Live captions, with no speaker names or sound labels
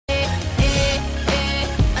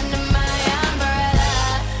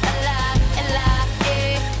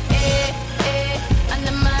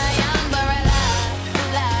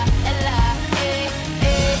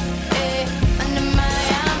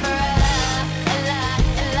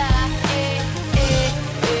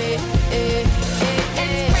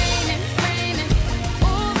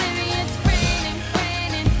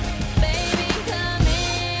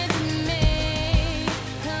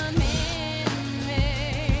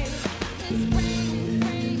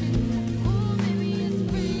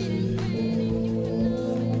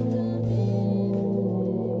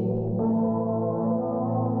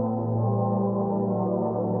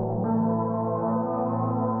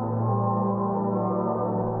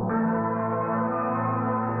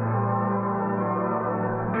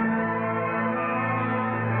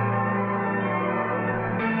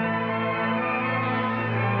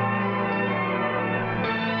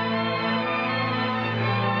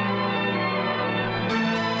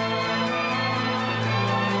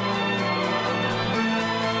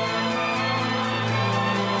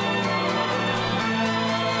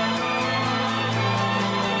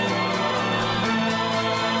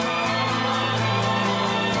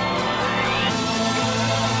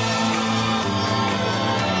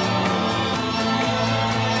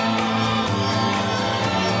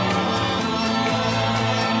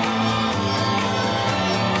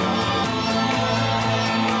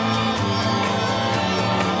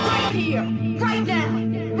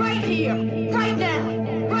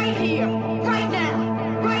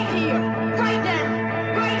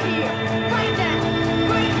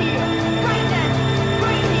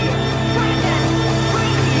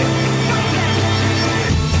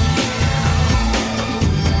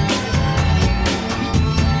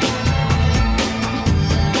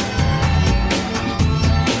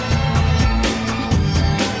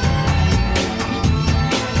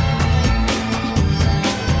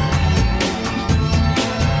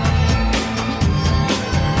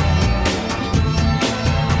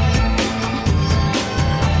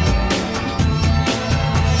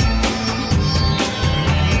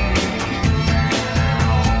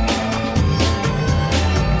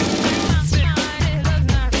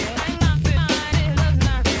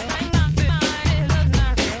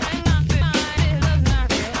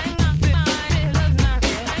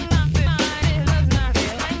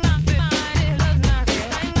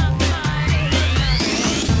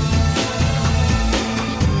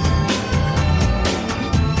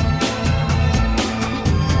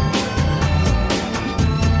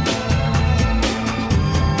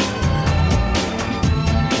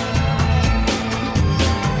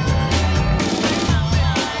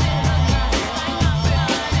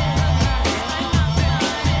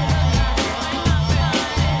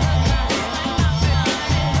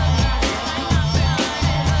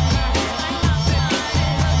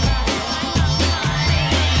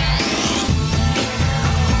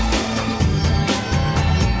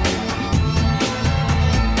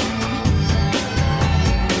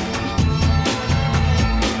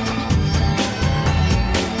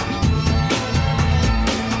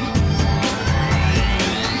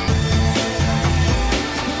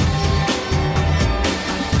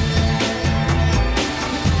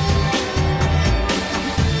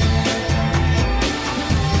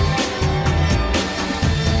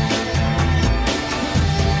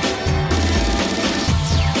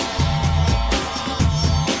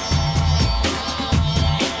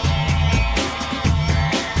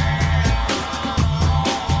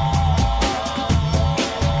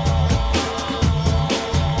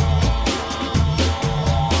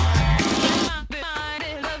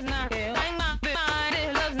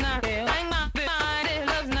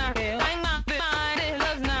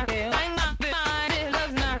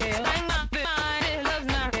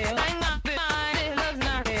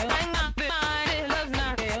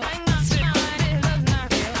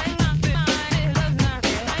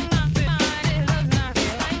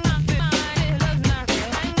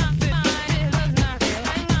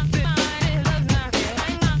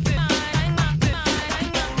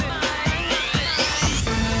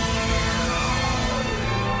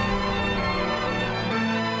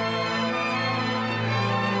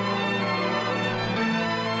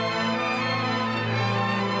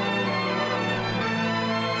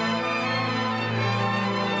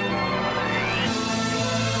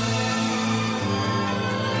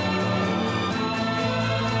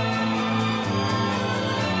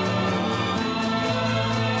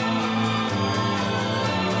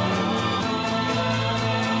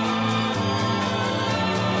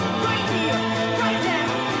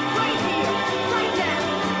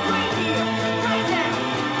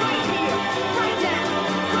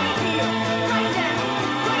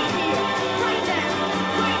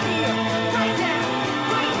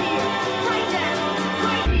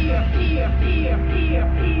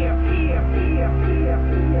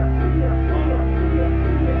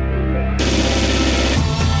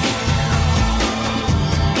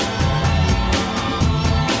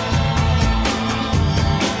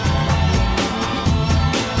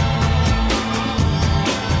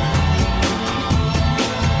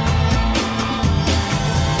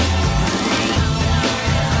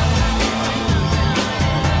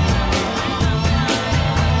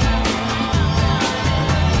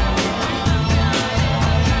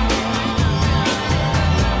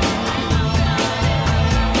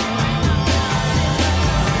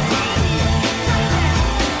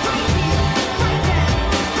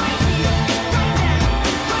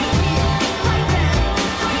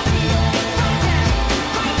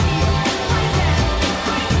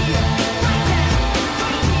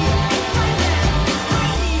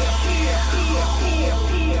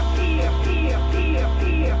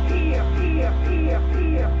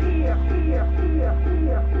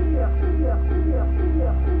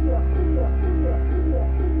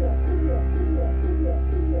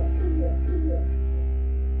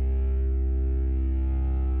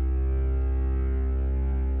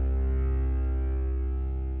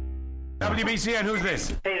WBCN, who's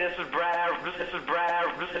this? Hey, this is Brad.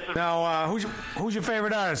 Now, who's your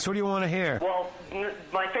favorite artist? Who do you want to hear? Well,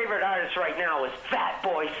 my favorite artist right now is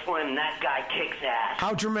Fatboy Slim. That guy kicks ass.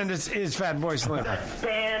 How tremendous is Fatboy Slim? The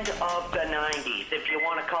band of the 90s, if you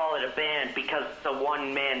want to call it a band, because it's a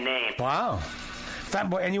one-man name. Wow.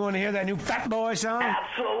 Fatboy, and you want to hear that new Fatboy song?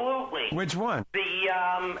 Absolutely. Which one?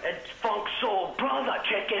 It's Funk Soul Brother.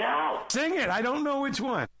 Check it out. Sing it. I don't know which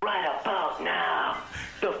one. Right about now,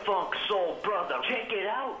 the Funk Soul Brother. Check it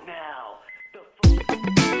out now.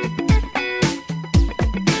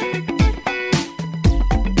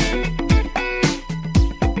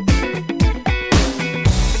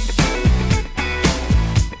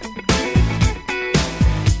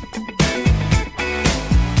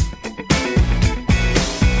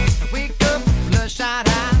 Wake up, bloodshot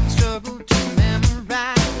eyes, struggle to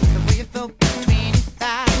memorize the way you felt between your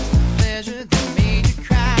thighs, pleasure that made you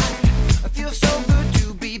cry. I feel so good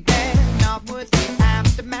to be bad, not worth the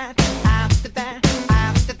aftermath. After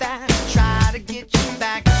that, try to get you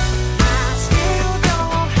back. I still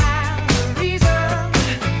don't have the reason,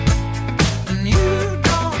 and you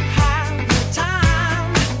don't have the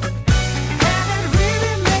time. And it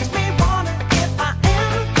really makes me wonder if I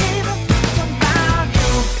ever gave a fuck about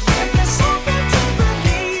you. If there's something to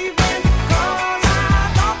believe in, 'cause I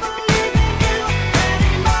don't believe in you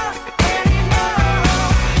anymore.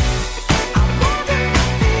 I wonder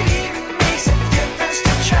if it even makes a difference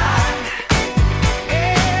to try.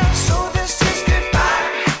 Yeah, so this is goodbye.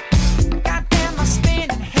 Goddamn, my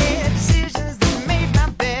spinning head, decisions that made my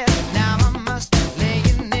bed. Now I must lay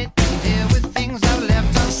in it and deal with things I've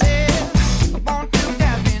left unsaid. I want to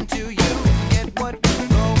dive into you, forget what we're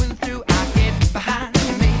going through. I get behind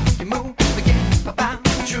you, make you move, forget about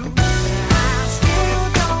the truth. I still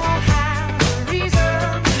don't have the reason,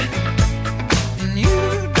 and you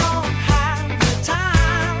don't have the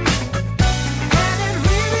time. And it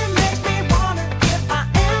really makes me wonder if I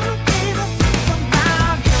ever gave a fuck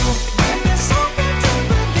about you. If there's something to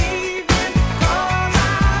believe in, 'cause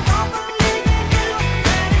I don't believe in you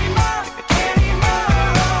anymore.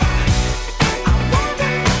 I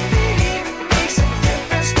wonder if it even makes a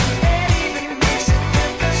difference, to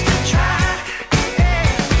try.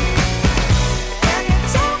 And you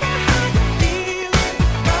tell me how you feel,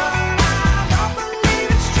 but I don't believe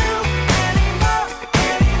it's true anymore.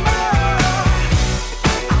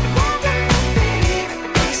 I wonder if it even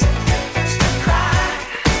makes a difference to cry.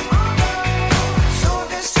 So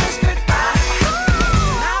this is goodbye.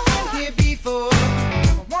 I've been here before.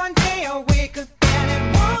 One day I'll wake up and it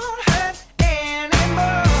won't hurt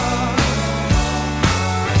anymore.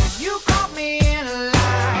 You caught me in a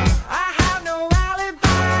lie. I have no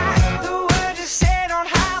alibi. The words you say don't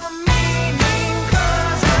have a meaning,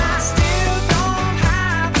 'cause I still don't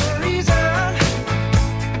have the reason,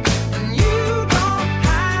 and you don't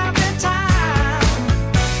have the time.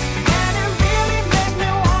 And it really makes me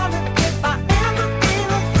wonder if I ever gave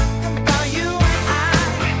a fuck about you.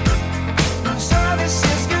 So this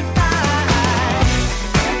is goodbye.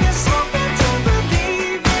 If there's something to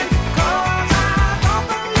believe in, 'cause I don't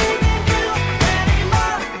believe in you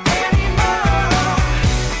anymore.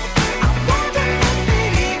 I wonder if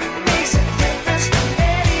it even makes a difference,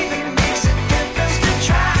 to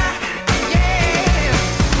try. Yeah.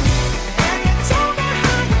 And you tell me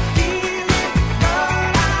how you feel,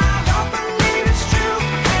 but I don't believe it's true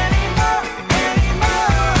anymore.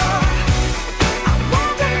 I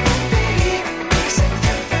wonder if it even makes a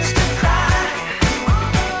difference to cry.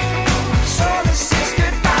 So this is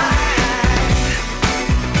goodbye.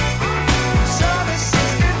 So this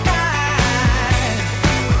is goodbye.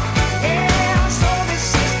 Yeah, so this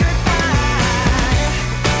is goodbye.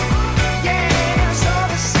 Yeah, so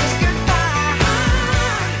this is goodbye.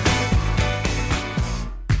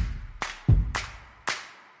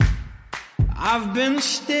 I've been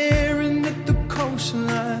staring at the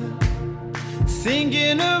coastline,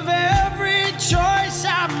 thinking of every choice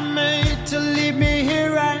I've made to leave me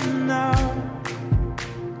here right now,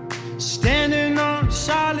 standing on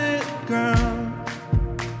solid ground.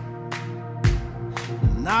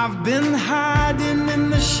 And I've been hiding in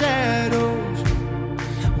the shadows,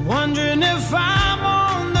 wondering if I'm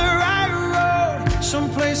on the right road,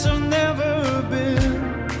 someplace I've never been.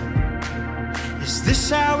 Is this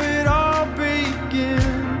how it all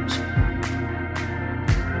begins?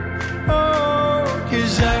 Oh,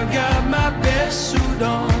 'cause I've got my best suit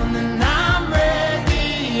on and I'm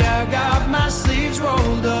ready. I got my sleeves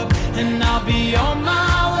rolled up and I'll be on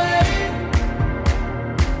my way.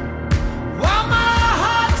 While my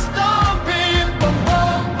heart's thumping, boom,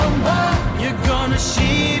 boom, boom, boom, you're gonna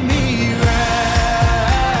see me ride.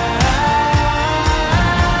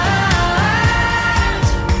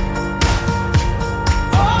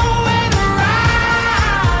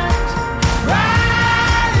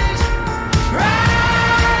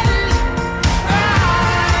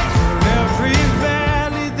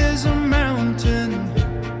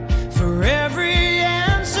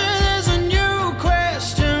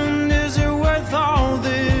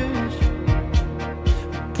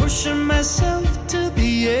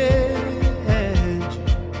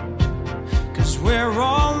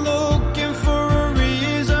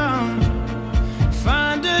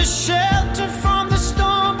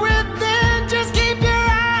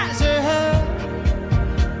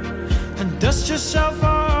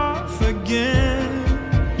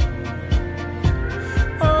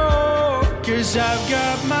 'Cause I've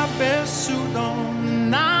got my best suit on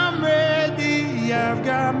and I'm ready. I've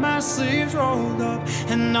got my sleeves rolled up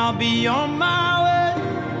and I'll be on my way.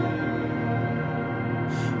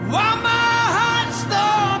 While my heart's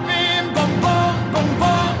thumping, boom, boom, boom,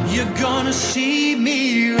 boom, you're gonna see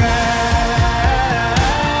me ride.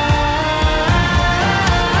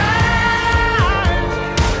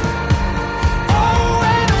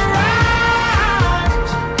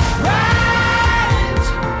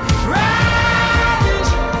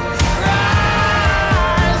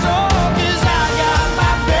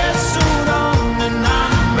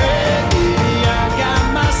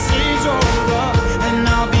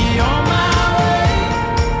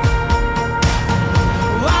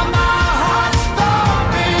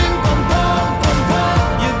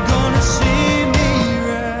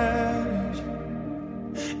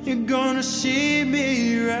 You're gonna see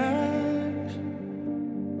me rise.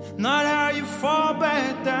 Not how you fall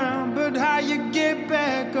back down, but how you get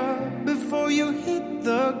back up before you hit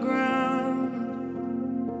the ground.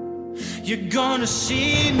 You're gonna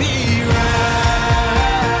see me rise.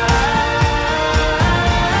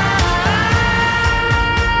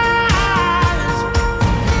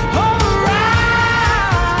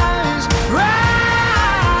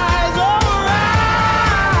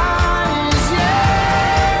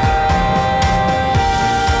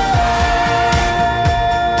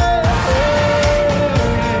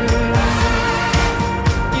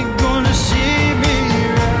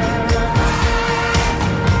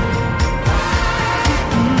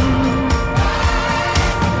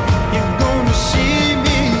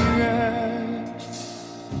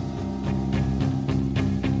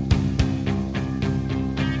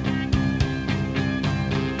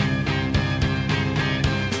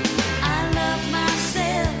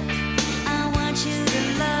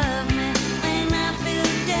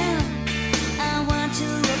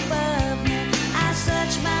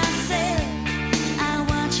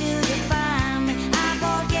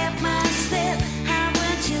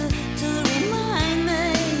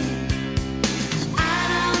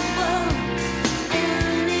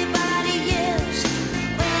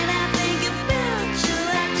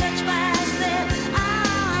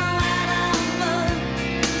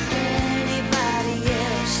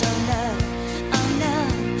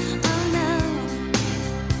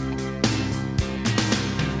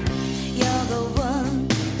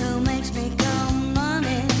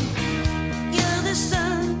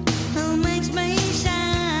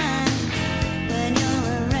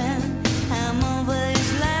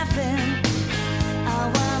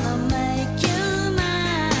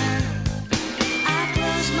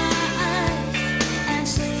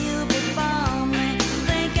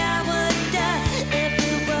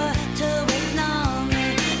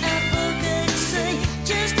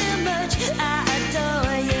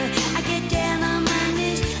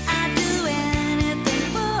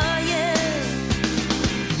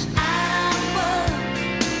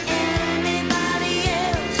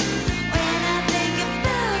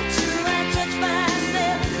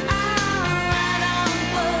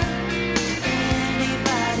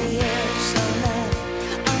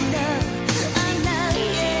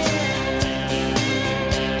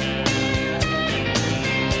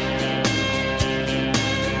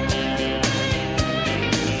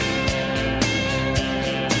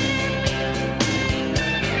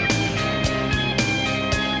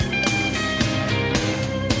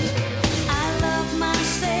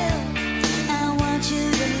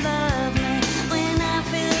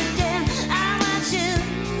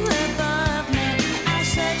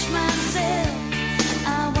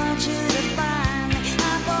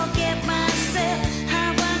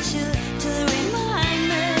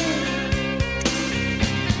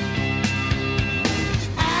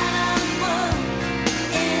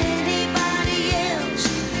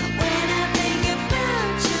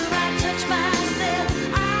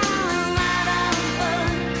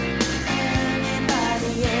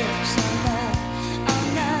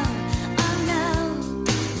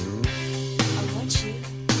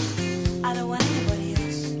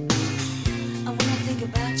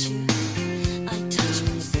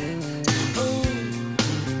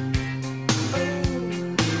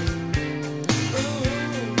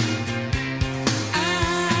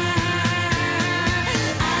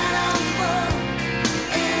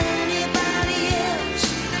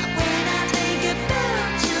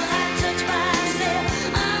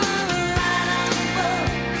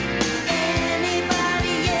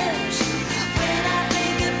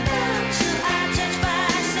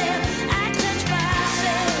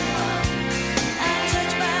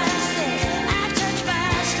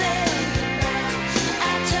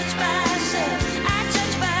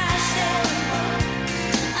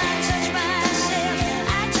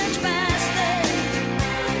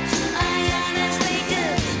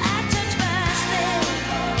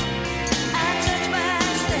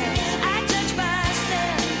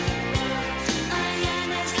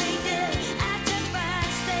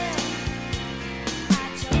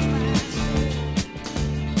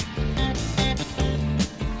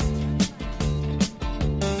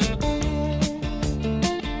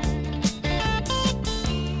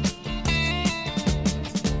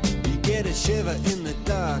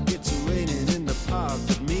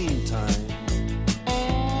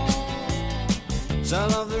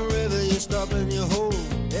 Sound of the river, you stop and you hold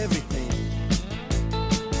everything.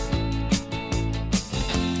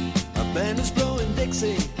 A band is blowing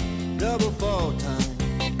Dixie, double fall time.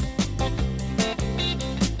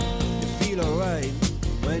 You feel alright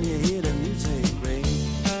when you hear the music ring.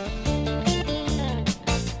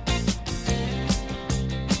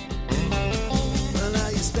 Well, now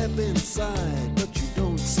you step inside, but you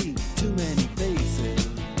don't see too many faces.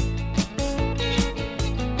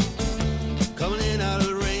 Coming in out of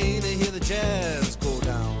the rain and hear the jazz go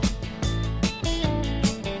down.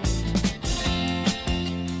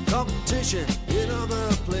 Competition in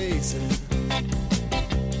other places.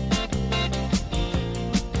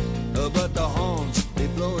 But the horns, they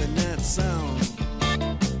blowing that sound.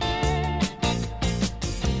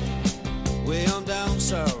 Way on down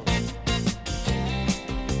south.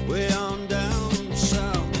 Way on down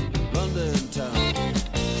south, London town.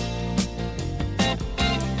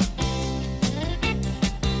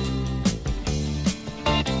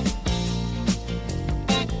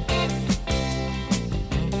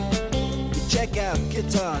 You check out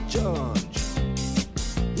Guitar George.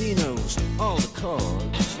 He knows all the chords.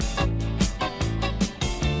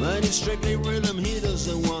 But it's strictly rhythm, he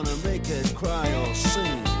doesn't want to make it cry or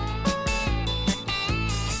sing.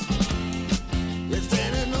 If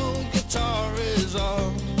then an old guitar is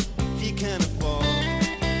all he can afford,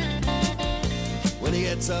 when he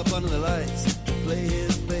gets up under the lights to play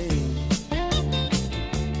his thing.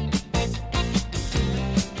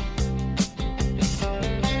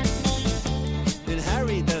 And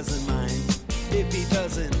Harry doesn't mind if he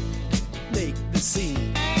doesn't make the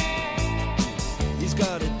scene. He's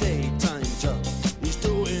got a daytime job, he's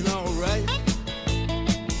doing alright.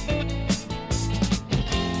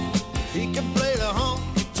 He can play the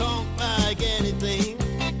honky-tonk like anything,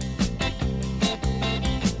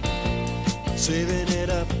 saving it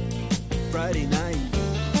up Friday night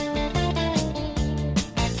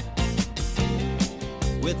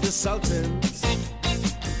with the Sultans,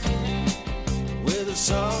 with the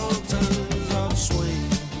Sultans of Swing.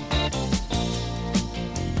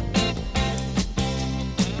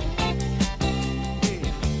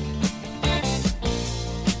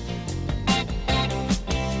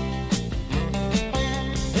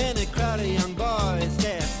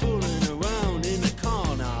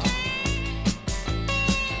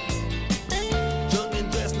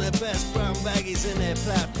 In their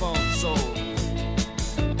platform soul.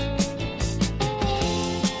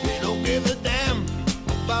 They don't give a damn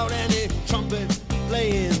about any trumpet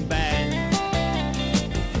playing band.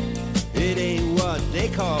 It ain't what they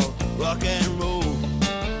call rock and roll.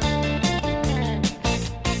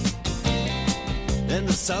 And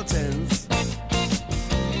the Sultans,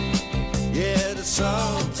 yeah, the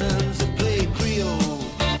Sultans, they play Creole.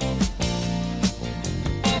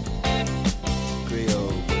 Creole.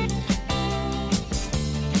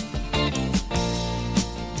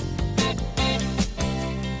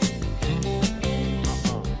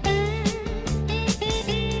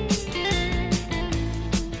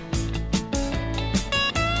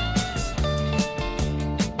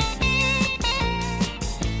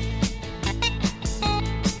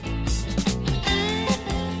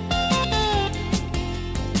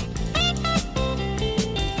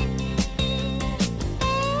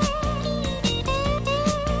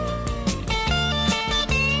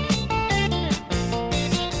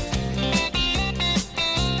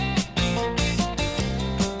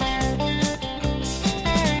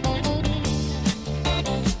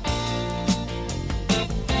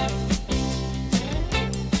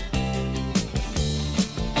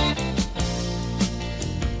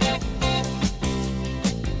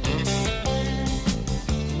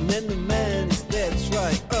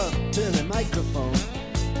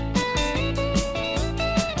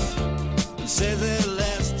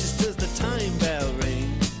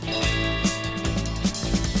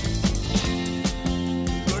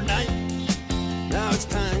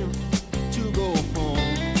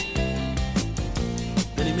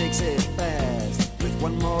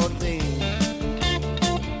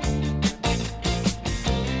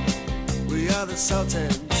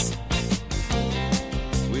 Sultans,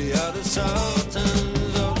 we are the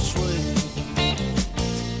Sultans of Swing.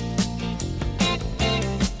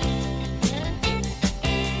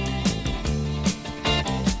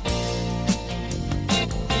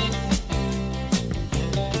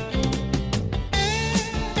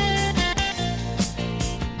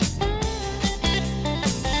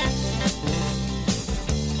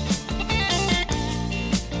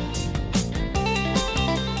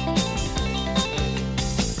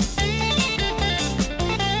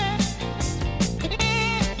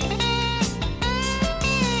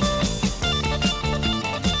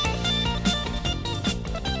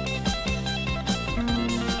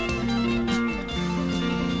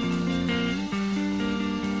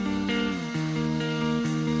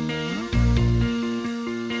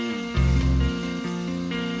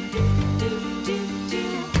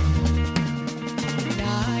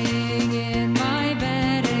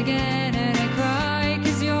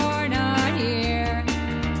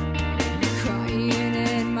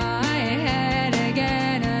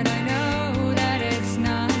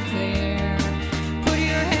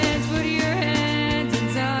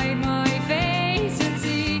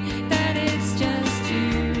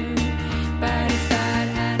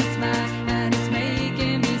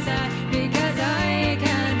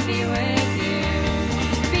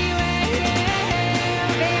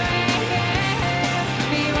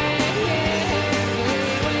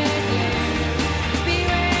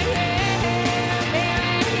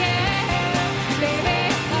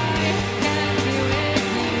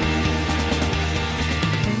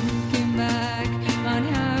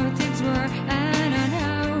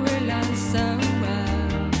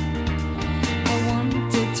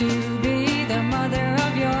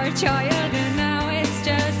 child, and now it's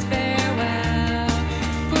just farewell.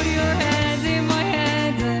 Put your hands in my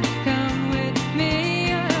hands and come with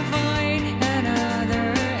me. I'll find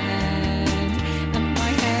another end. And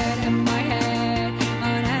my head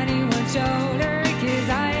on anyone's shoulder, 'cause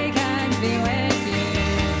I can't be with you.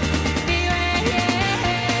 Be with you,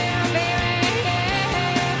 be with you,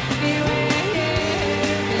 be with you, be with you,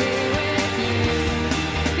 be with you,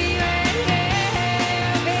 be with you,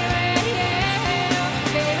 baby.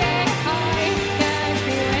 I can't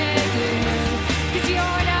be with you, 'cause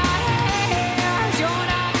you're not here, you're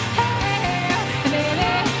not here,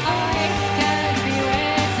 baby. I can't be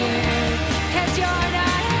with you, 'cause you're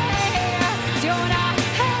not here, you're not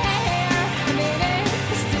here, baby.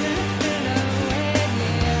 Still alone with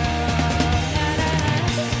you.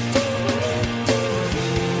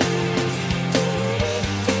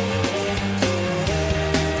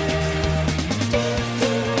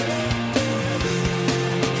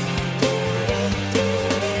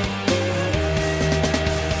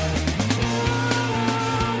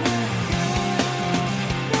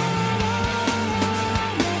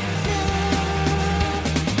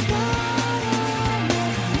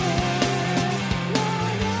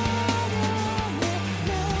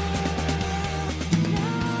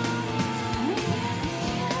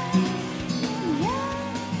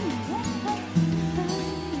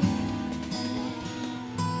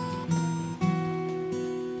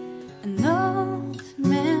 An old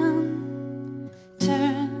man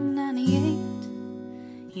turned 98.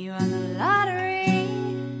 He won the lottery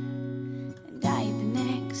and died the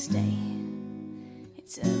next day.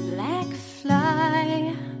 It's a black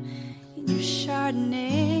fly in your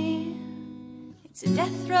Chardonnay. It's a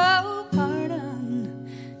death row pardon,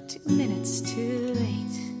 2 minutes too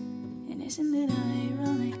late. And isn't it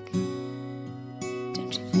ironic?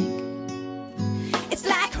 Don't you think? It's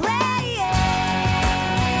like rain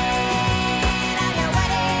on your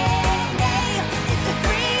wedding day. It's a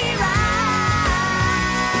free ride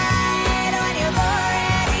when you've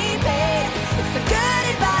already paid. It's the good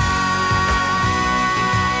advice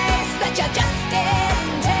that you just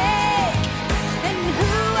didn't take. And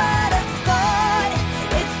who would have thought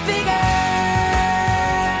it figures?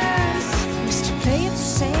 Mr. Play It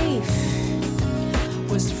Safe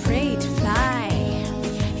was afraid to fly.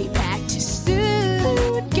 He packed his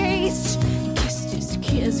suitcase, kissed his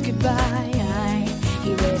kids goodbye. He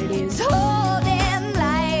waited his whole damn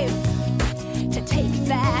life to take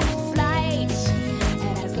that flight.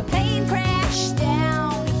 And as the plane crashed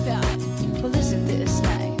down, he thought, well, isn't this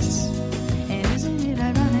nice? And isn't it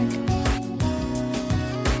ironic?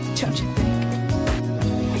 Don't you think?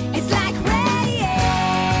 It's like rain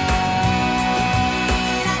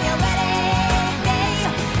on your wedding day.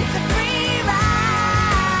 It's a free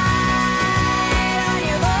ride when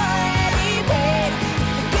you've already paid.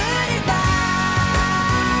 It's the good advice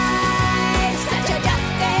that you just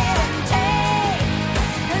didn't take.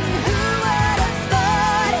 And who would have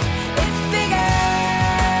thought it figures?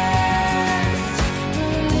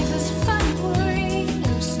 Life is fun, worry,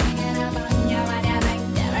 singing about you and you think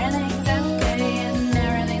everything's okay and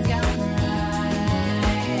everything's going right.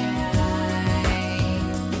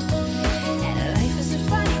 And life is a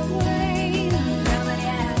funny way from an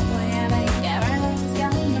way you think everything's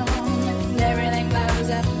going wrong and everything blows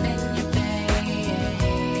up in your face.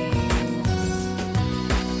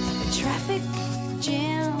 A traffic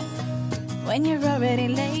jam when you're already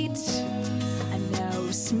late. A no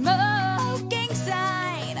smoking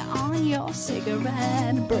sign on your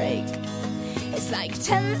cigarette break. It's like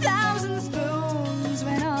 10,000 spoons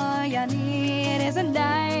when all you need is a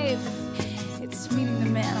knife. It's meeting the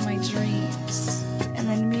man of my dreams and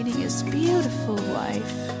then meeting his beautiful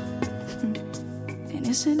wife. And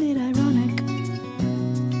isn't it ironic?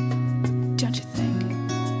 Don't you think?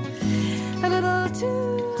 A little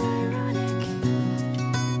too ironic.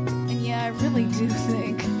 And yeah, I really do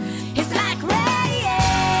think it's like rain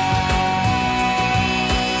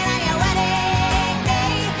on your wedding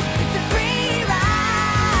day. It's a free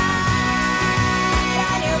ride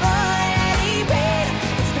on your already paid.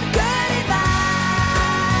 It's the good advice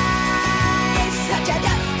that you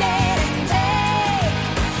just didn't take.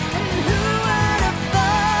 And who would have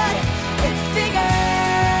thought it figures?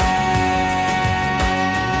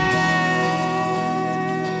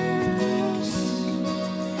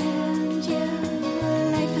 And yeah,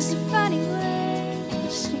 life is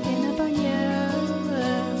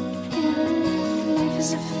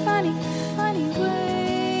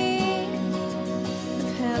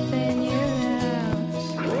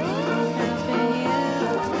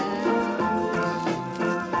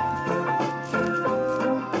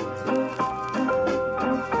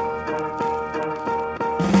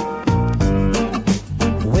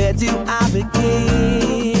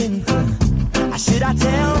again. Should I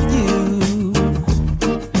tell you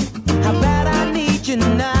how bad I need you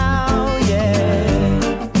now?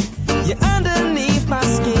 Yeah, you're underneath my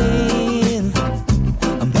skin,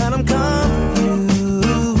 but I'm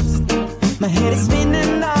confused. My head is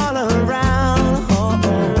spinning all around.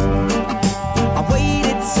 I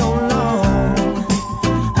waited so long.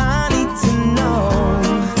 I need to know,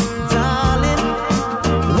 darling,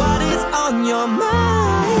 what is on your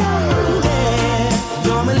mind? Yeah,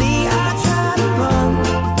 normally I try to run,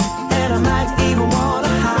 and I might even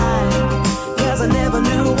wanna hide, 'cause I never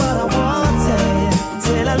knew what I wanted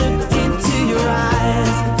till I looked into your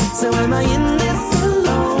eyes. So am I in this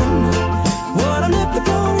alone? What I'm looking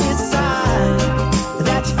for is sign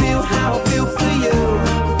that you feel how I feel for you.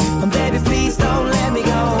 And baby, please don't let me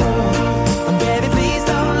go. And baby, please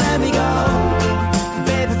don't let me go.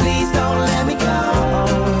 Baby, please don't let me go.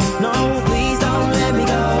 No, please don't let me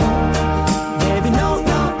go. Baby, no,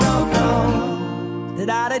 no, no, no.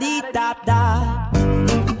 Da da dee da da.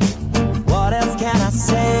 What else can I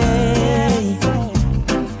say?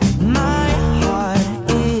 My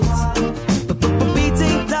heart is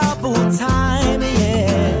beating double time,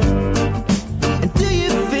 yeah. And do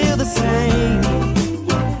you feel the same?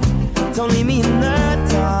 Don't leave me in the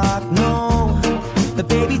dark, no. But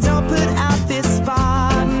baby, don't put out this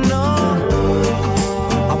spark, no.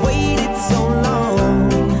 I waited so long.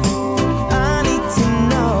 I need to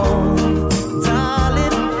know,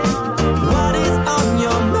 darling, what is on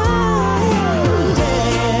your mind?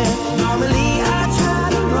 Yeah, normally I try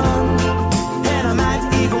to run, and I might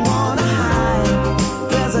even wanna hide,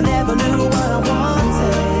 'cause I never knew what I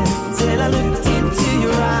wanted till I looked into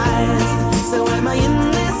your eyes. So am I in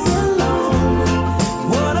this alone?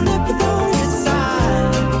 What I'm looking for is sign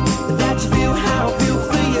that you feel how I feel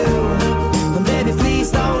for you. And baby, please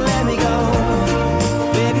don't let me go.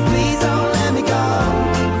 Baby, please don't let me go.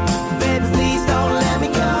 Baby, please don't let me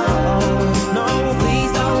go. No,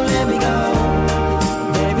 please don't let me go.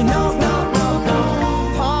 Baby, no, no, no, no.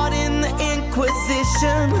 Pardon the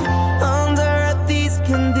Inquisition. Under these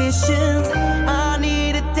conditions, I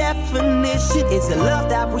need a definition. Is it love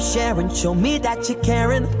that we're sharing? Show me that you're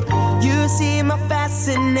caring. You see my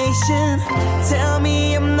fascination. Tell me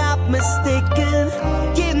I'm not mistaken.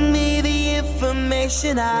 Give me the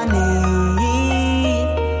information I need.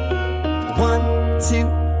 1, 2,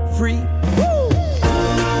 3.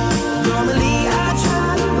 Normally I try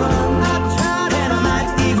to run, and I might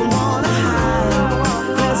even wanna hide,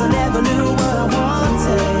 'cause I never knew what I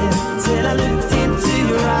wanted till I looked into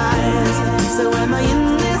your eyes. So am I in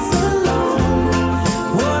this alone?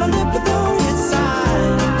 What I'm looking for is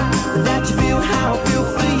sign that you feel how I feel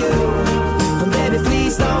for you. And baby,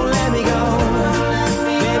 please don't let me go.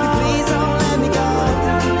 Baby, please don't let me go.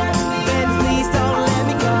 Baby, please don't let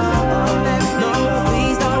me go. No,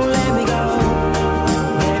 please don't let me go.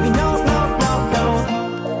 Baby, no, no, no, no.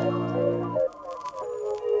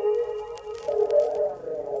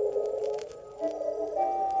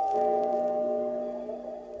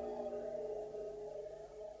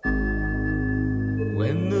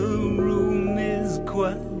 When the room is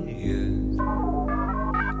quiet,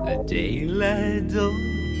 the daylight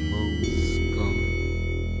almost gone,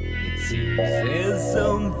 it seems there's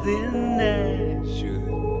something I should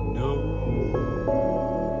know.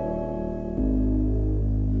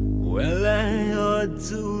 Well, I ought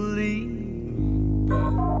to leave,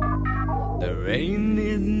 but the rain,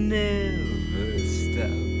 it never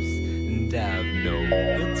stops, and I've no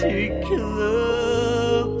particular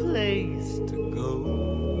place to go.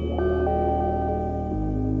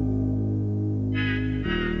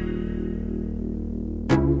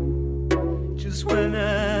 Just when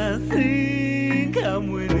I think I'm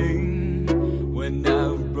winning, when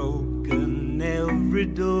I've broken every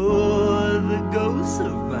door, the ghosts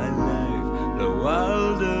of my life blow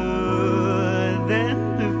wilder than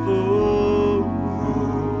before.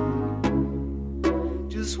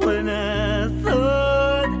 Just when I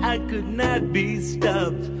thought I could not be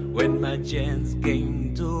stopped, when my chance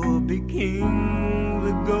came to be king,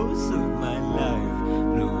 the ghosts of my life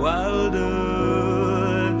blew wilder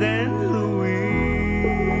than the wind.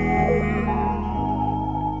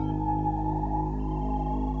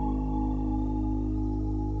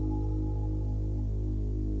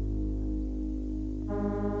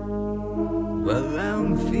 Well, I'm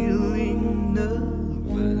feeling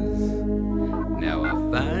nervous. Now I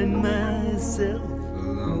find myself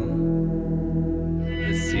alone.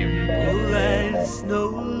 The simple life's no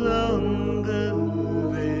longer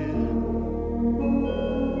there.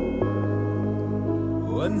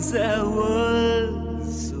 Once I was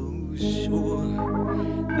so sure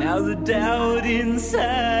Now the doubt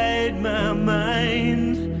inside my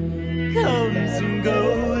mind comes and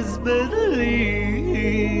goes, but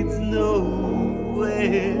leads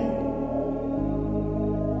nowhere.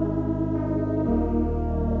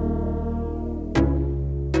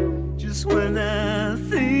 Just when I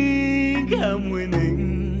think I'm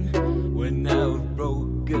winning, when I've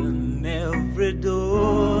broken every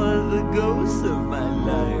door, the ghosts of my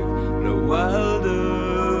life grow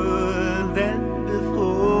wilder than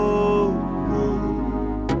before.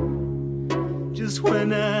 Just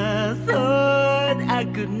when I thought I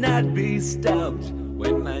could not be stopped,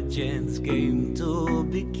 when my chance came to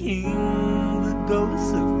be king, the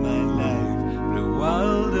ghosts of my life grew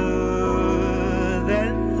wilder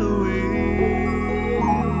than the wind.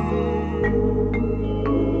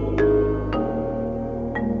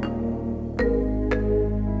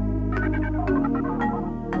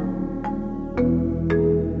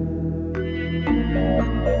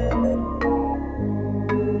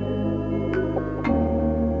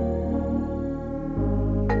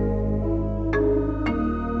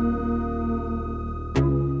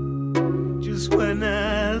 Just when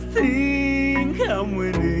I think I'm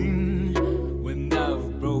winning, when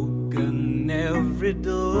I've broken every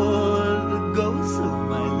door, the ghosts of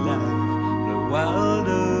my life grow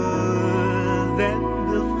wilder than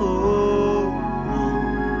before.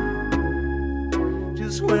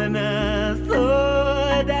 Just when I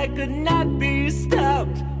thought I could not be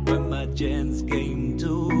stopped, when my chance came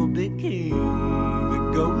to be king,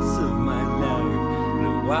 the ghosts of my life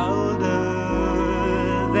grew wilder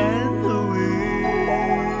than the wind.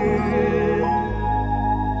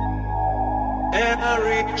 And I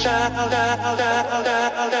reach out, and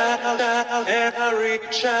I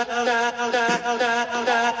reach out, and I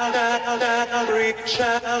reach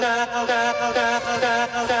out,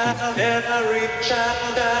 and I reach out,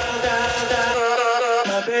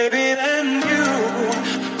 my baby, then you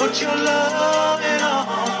put your loving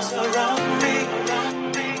arms around me.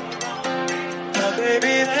 My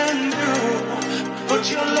baby, then you put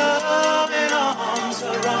your loving arms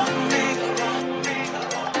around me.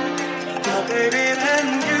 My baby, then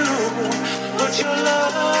you put your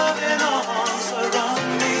loving arms around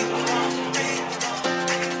me.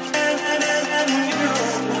 And you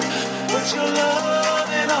put your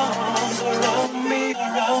loving arms around me,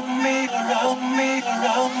 around me, around me,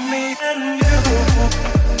 around me. And you,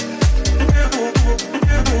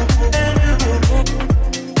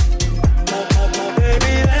 my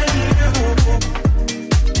baby, and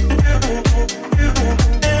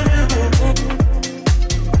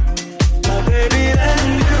my baby, and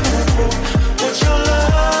you put your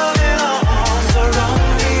loving arms around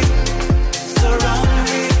me, surround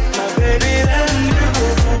me. My baby, and you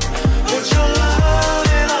put your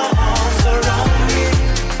loving arms around me,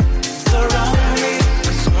 surround me.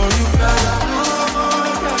 That's all you gotta do.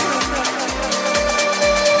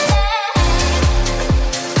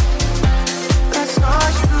 That's all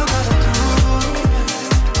you gotta do.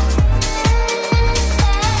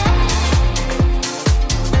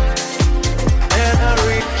 And I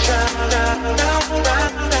reach out, and I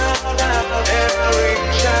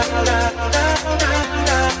reach out, and I reach out,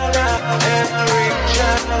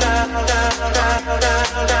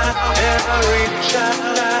 and I reach out,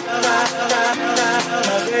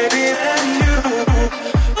 my baby, and you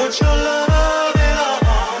put your loving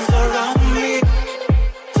arms around me,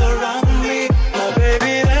 surround me. My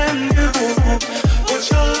baby, and you put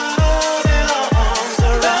your loving arms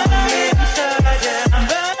around me, inside,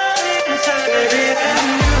 yeah, inside, baby, and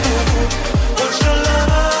you put your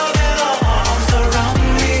loving arms around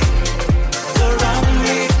me, surround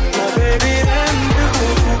me. My baby, and you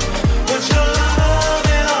put your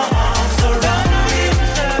loving arms around me,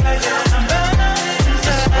 inside, yeah,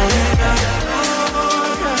 inside. Oh, you got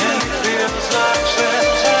and it feels like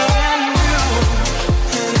shelter when you,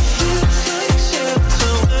 and it feels like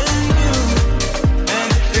shelter when you,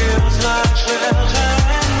 and it feels like shelter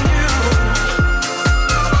when you,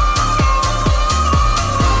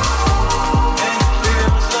 and it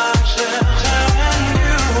feels like shelter when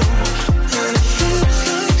you, and it feels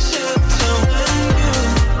like shelter when you,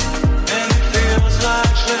 and it feels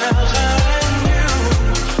like shelter when you,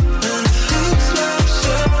 and it feels like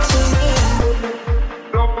shelter when you.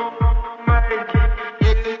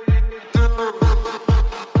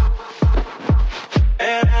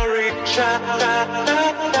 And I reach out,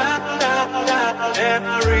 and I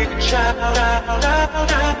reach out, and I reach out,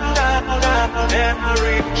 and I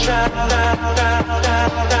reach out, and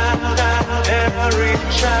I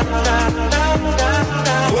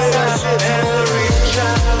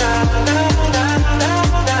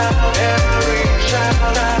reach out,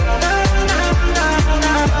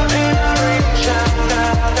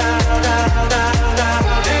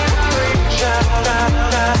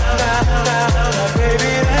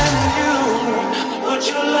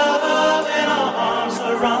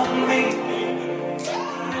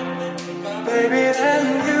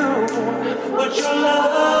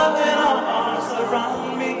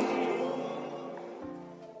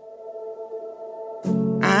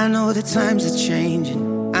 know the times are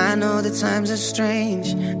changing, I know the times are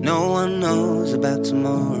strange. No one knows about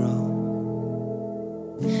tomorrow.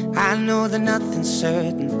 I know that nothing's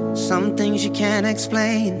certain, some things you can't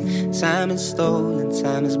explain. Time is stolen,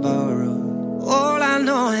 time is borrowed. All I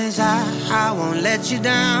know is I won't let you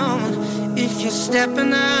down. If you're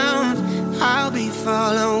stepping out, I'll be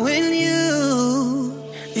following you.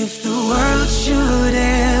 If the world should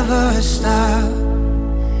ever stop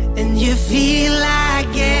and you feel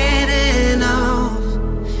like getting off,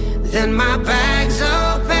 then my bag's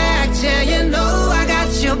all packed, yeah, you know I got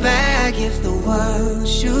your back. If the world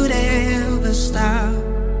should ever stop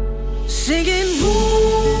singing, ooh,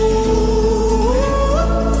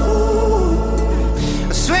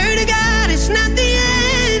 I swear to God it's not the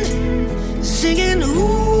end. Singing,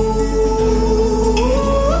 ooh,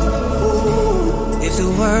 if the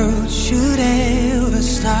world should ever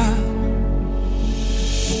stop.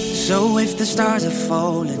 So if the stars are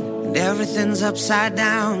falling and everything's upside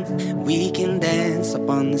down, we can dance up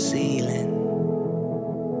on the ceiling.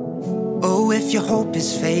 Oh, if your hope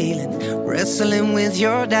is failing, wrestling with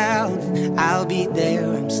your doubt, I'll be there,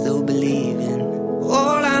 I'm still believing.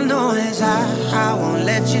 All I know is I won't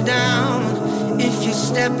let you down. If you're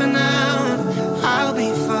stepping out, I'll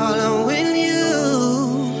be following you.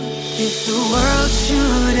 If the world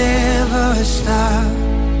should ever stop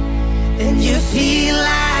and you feel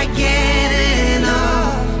like getting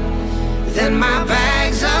off, then my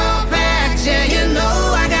bag's all packed, yeah, you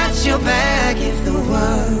know I got your back. If the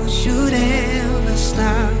world should ever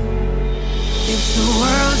stop, if the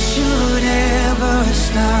world should ever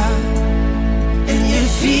stop and you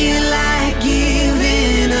feel like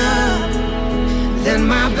giving up, then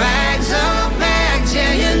my bag's all packed,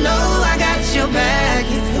 yeah, you know I got your back.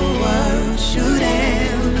 If the world should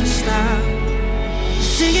ever stop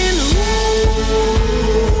singing, ooh,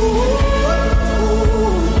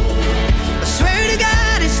 I swear to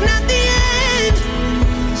God it's not the end.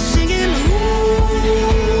 Singing, ooh,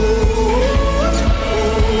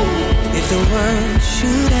 if the world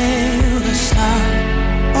should ever stop.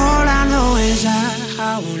 All I know is I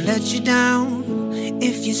won't let you down.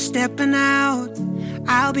 If you're stepping out,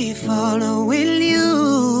 I'll be following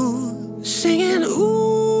you. Singing, ooh,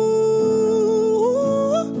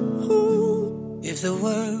 if the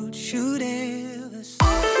world should ever stop.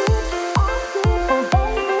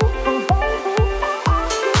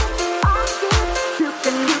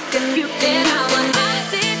 You did how I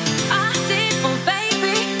did, oh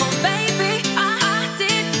baby, I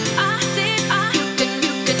did,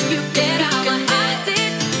 you did how I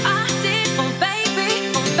did, oh baby,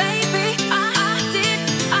 I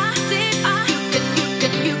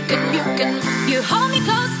did, you hold me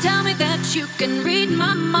close, tell me that you can read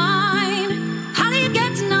my mind. How do you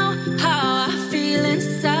get to know how I feel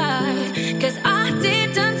inside? 'Cause I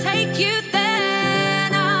didn't take you there,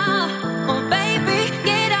 no. Oh baby,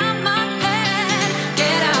 get out my head,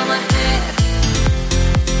 get out my head,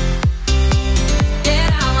 get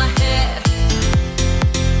out my head,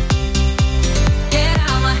 get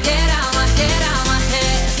out my head, out my head, out my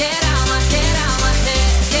head, get out my head, out my head,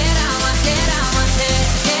 get out my head, out my head,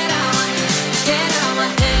 get out my head, get out my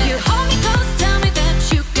head. You hold me close, tell me that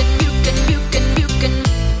you can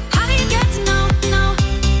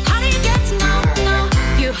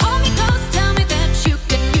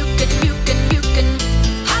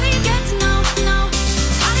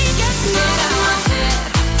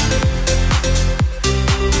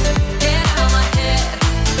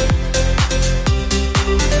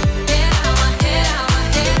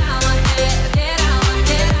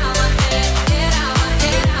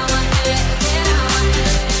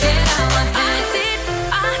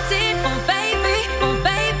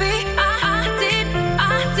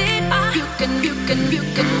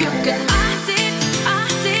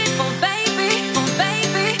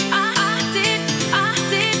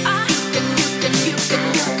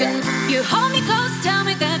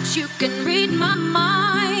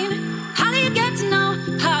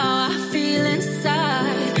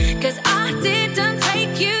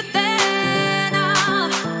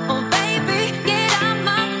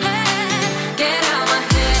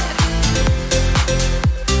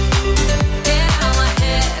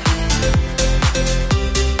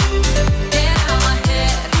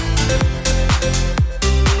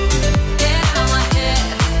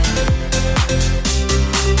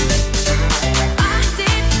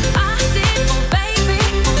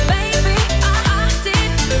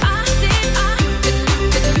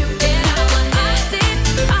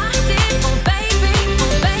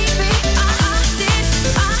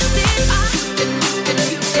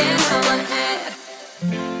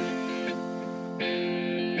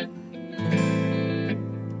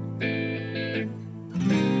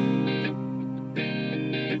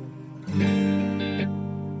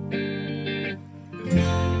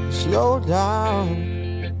slow down,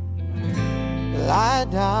 lie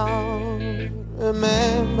down.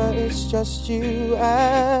 Remember, it's just you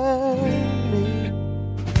and me.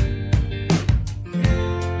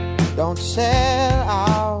 Don't sell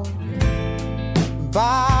out,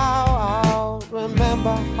 bow out.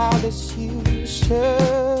 Remember how this used to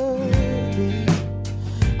be.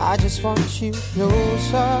 I just want you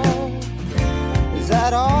closer. Is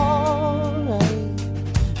that alright?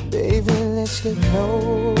 Baby, let's get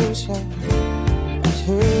closer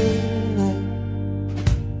tonight.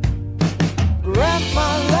 Grant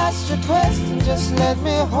my last request and just let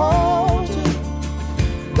me hold you.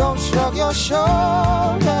 Don't shrug your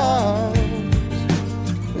shoulders.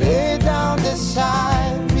 Lay down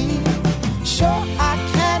beside me. Sure, I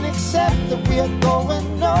can accept that we're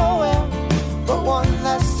going nowhere, but one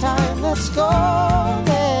last time, let's go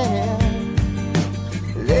there.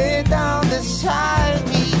 Lay down beside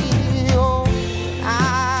me. Oh,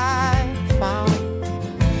 I found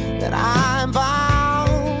that I'm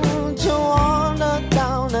bound to wander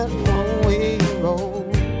down that one-way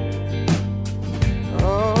road.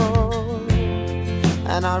 Oh,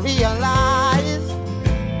 and I realize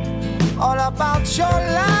all about your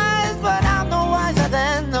lies, but I'm no wiser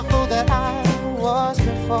than the fool that I was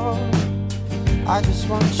before. I just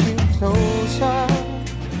want you closer.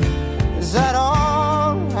 Is that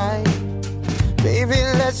alright? Baby,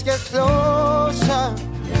 let's get closer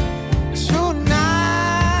tonight.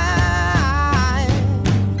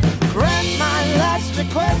 Grant my last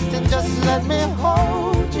request and just let me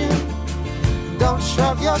hold you. Don't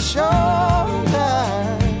shrug your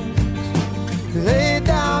shoulders. Lay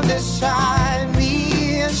down beside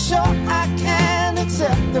me. And sure, I can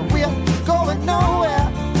accept that we're going nowhere,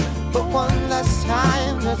 but one last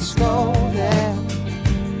time, let's go there.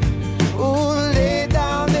 Ooh, lay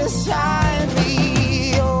down beside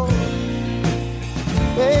me. Oh,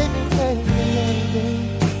 baby, baby, baby.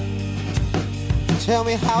 Tell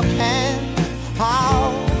me how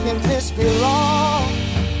can this be wrong?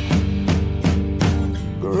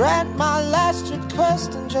 Grant my last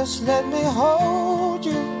request and just let me hold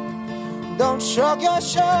you. Don't shrug your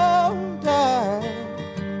shoulders.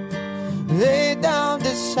 Lay down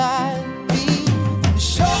beside me.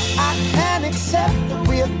 Sure, I can accept that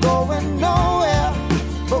we're going nowhere,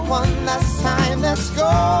 but one last time, let's go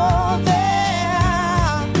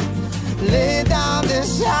there. Lay down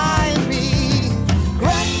beside me.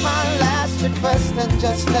 Grant my last request and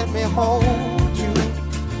just let me hold you.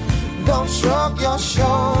 Don't shrug your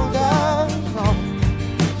shoulders. No.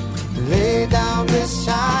 Lay down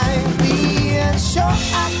beside me. And sure,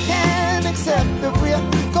 I can accept that we're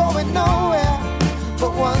going nowhere,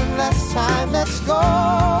 but one last time, let's go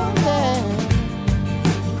there.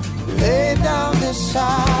 Lay down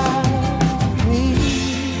beside me.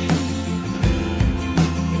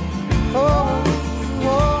 Oh,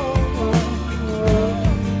 oh, oh, oh.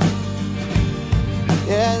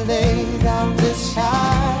 Yeah, lay down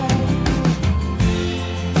beside.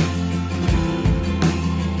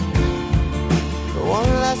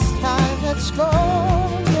 One last time, let's go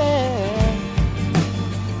there.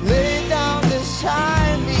 Lay down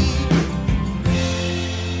beside me.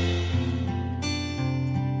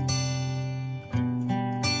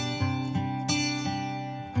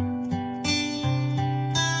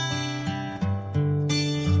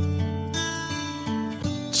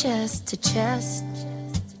 Chest to chest,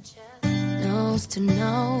 nose to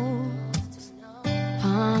nose,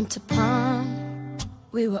 palm to palm.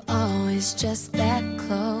 We were always just that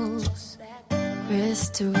close.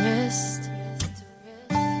 Wrist to wrist,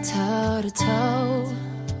 toe to toe.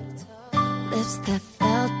 Lips that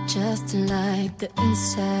felt just like the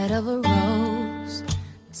inside of a rose.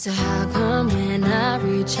 So how come when I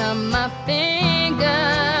reach out my finger,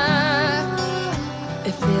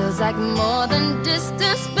 it feels like more than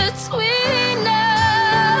distance between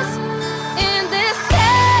us? In this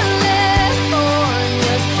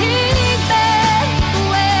California kingdom,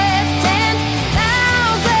 we're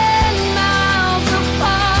 10,000 miles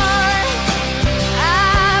apart. I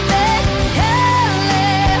bet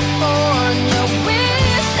California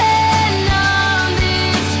wishing on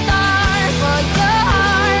these stars for your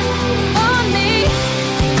heart, for me,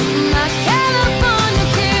 my California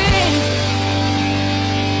king.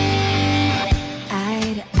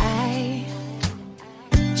 Eye to eye,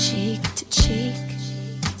 cheek to cheek,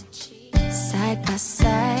 side by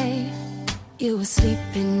side, you were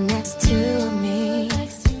sleeping next to me,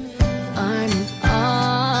 arm in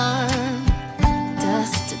arm,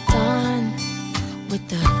 dusk to dawn, with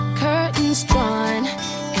the curtains drawn,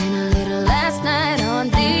 and a little last night on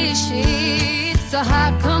these sheets. So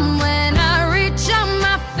how come when I reach out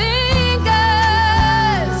my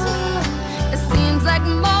fingers,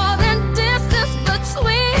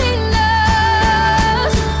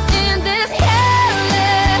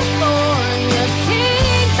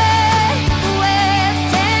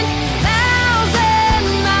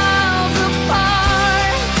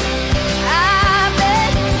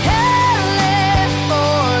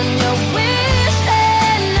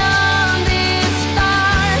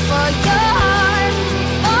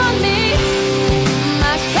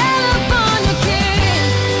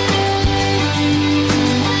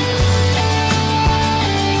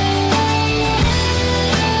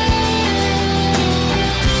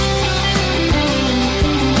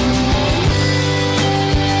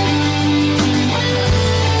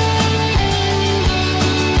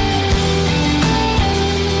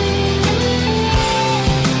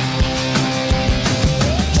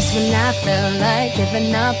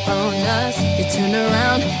 giving up on us. You turned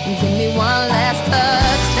around and give me one last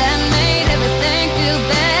touch that made everything feel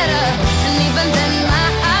better. And even then my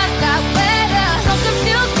eyes got wetter. So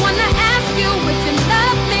confused when I ask you if you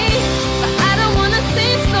love me, but I don't wanna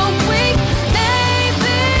seem so weak.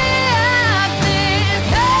 Maybe I've been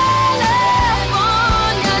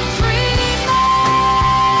California dreaming.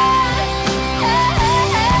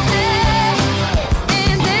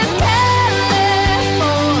 In this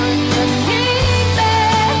California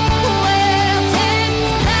kingdom, we're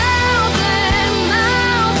 10,000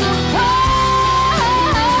 miles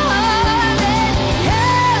apart.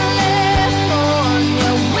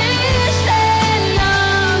 California, wishing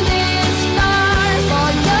on these stars for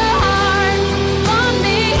your heart, for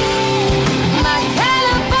me, my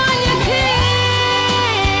California king.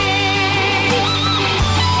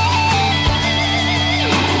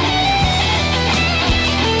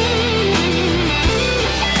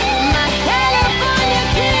 My California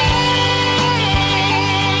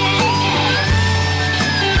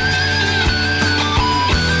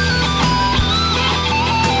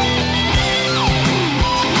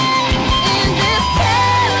in this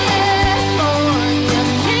California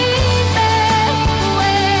kingdom,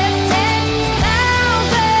 we're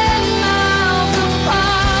 10,000 miles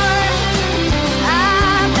apart. I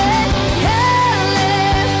bet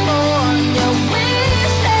California,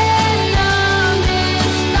 wishing on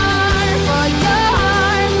these stars for your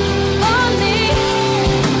heart, for me,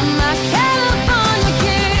 my California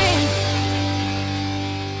king.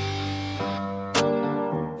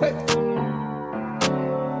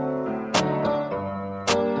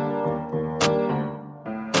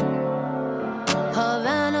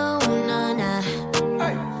 Havana, ooh, na, na.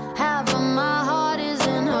 Half of my heart is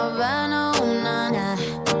in Havana, ooh, na, na.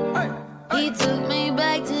 He took me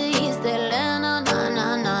back to East Atlanta, na,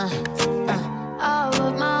 na, na. All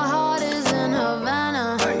of my heart is in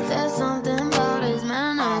Havana. There's something about his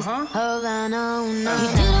manners. Havana, ooh, na. He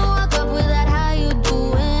didn't walk up with that, how you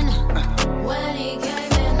doing? When he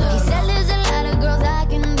came in, he said there's a lot of girls I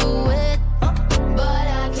can do it, but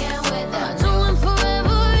I can't with them. Doing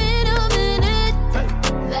forever in a minute.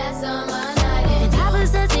 That's on my night. And Papa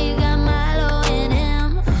says he got Milo in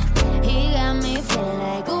him. He got me feeling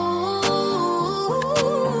like ooh.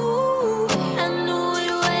 I knew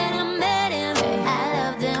it when I met him. I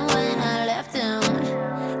loved him when I left him.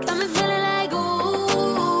 Got me feeling like ooh.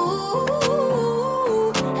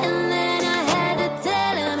 And then I had to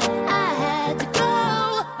tell him I had to go.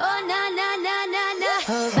 Oh na na na na na.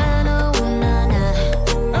 Havana, ooh, na na.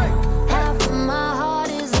 Half of my heart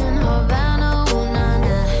is in Havana, ooh, na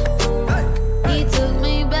na. He took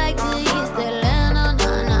me back to East Atlanta,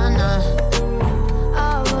 na na na.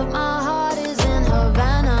 All of my heart is in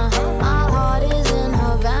Havana. My heart is in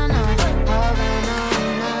Havana, Havana,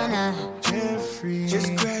 na na. Jeffrey just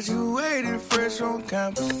graduated fresh on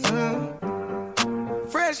campus.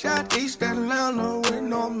 Fresh out East Atlanta with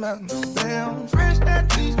no mountains down. Fresh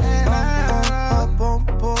out East Atlanta. Up on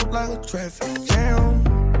board like a traffic jam.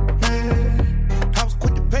 Man, I was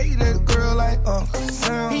quick to pay that girl like Uncle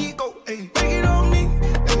Sam. Here you go, ayy, take it on me.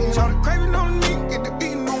 Ayy, shout the craving on me, get the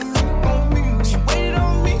beating on me. She waited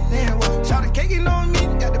on me, then what? Shout the caking on me,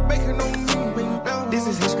 got the bacon on me. This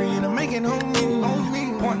is history and I'm making on me.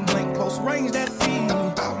 Point blank, close range, that beat.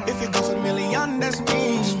 If it goes a million, that's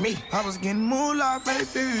me. I was getting moolah,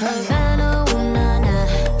 baby. Havana, ooh, na na.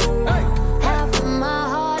 Half of my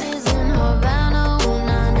heart is in Havana, ooh,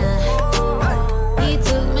 na na. He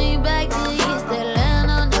took me back to East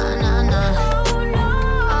Atlanta, na na na.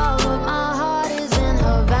 All of my heart is in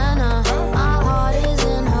Havana. My heart is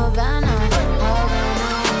in Havana, Havana,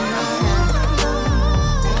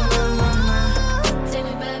 na na. Take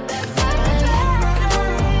me back, back, back.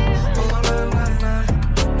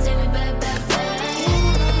 Take me back, back, back.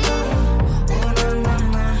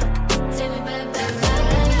 Take me back, back, back.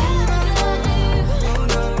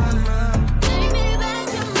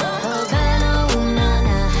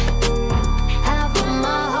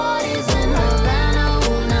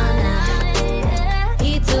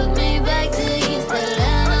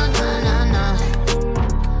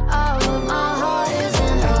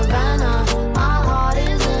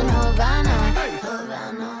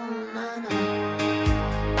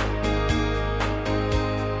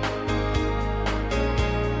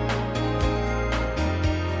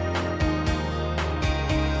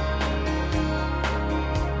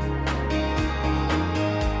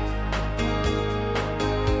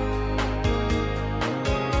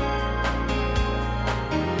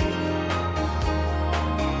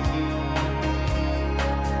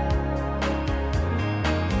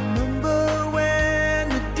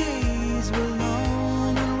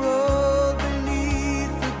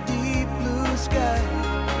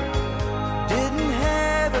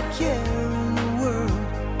 care in the world.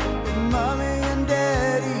 Mommy and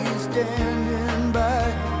daddy standing by.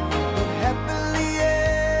 But happily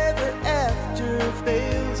ever after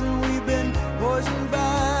fails, and we've been poisoned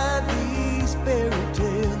by these fairy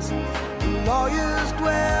tales. The lawyers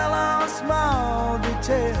dwell on small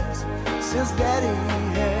details since daddy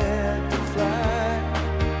had to fly.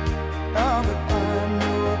 Oh, but I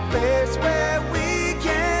know a place where we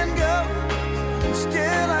can go,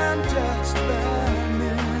 still untouched by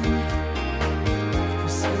men.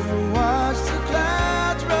 So watch the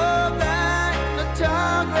clouds roll by, the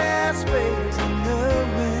tall grass waves in the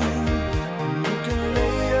wind. You can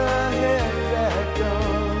lay your head back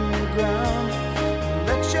on the ground,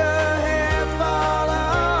 let your hair fall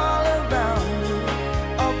all around you.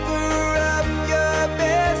 Offer up your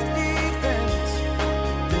best defense.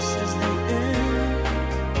 This is the end.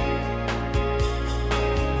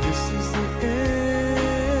 This is the end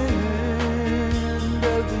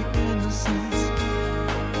of the innocence.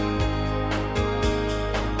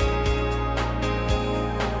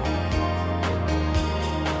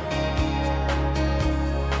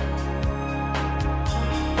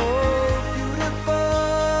 Oh,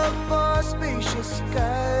 beautiful for spacious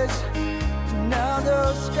skies. Now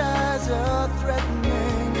those skies are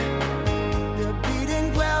threatening. They're beating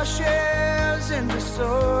plowshares into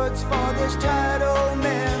swords for this tired old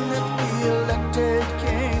man that we elected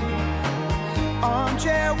king.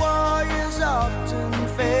 Armchair warriors often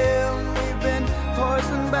fail, and we've been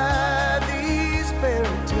poisoned by these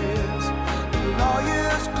fairy tales. The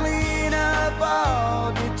lawyers clean up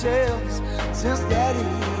all details since daddy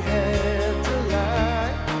had to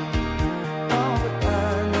lie. Oh, but I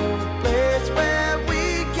know a place where we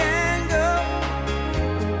can go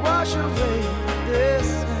and wash away this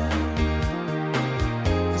sin.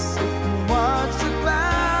 Sit and watch the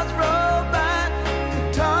clouds roll by, the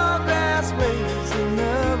tall grass waves in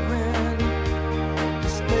the wind.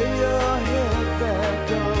 Just lay your head back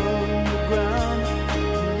on the ground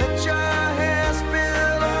and let your hair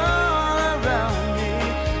spill all around me.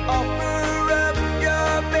 Offer up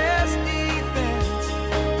your best defense.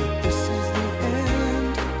 This is the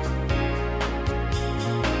end.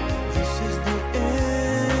 This is the end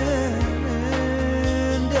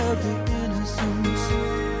of the innocence.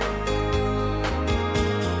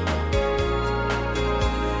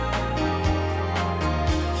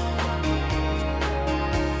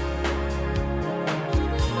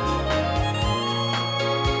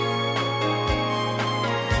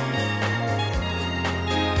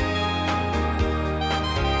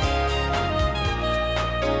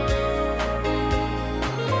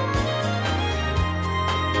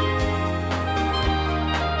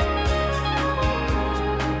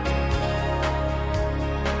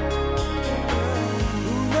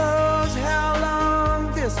 Who knows how long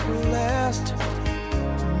this will last?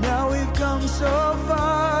 Now we've come so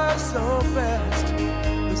far, so fast.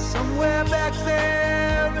 But somewhere back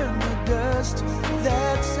there in the dust,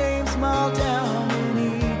 that same small town in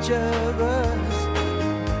each of us.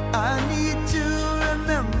 I need to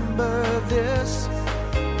remember this.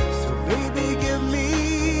 So baby, give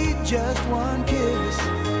me just one kiss.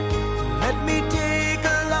 Let me take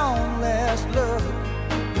a long last look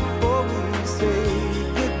before we say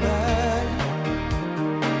goodbye.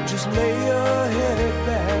 Just lay your head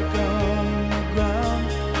back on the ground.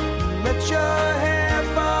 Let your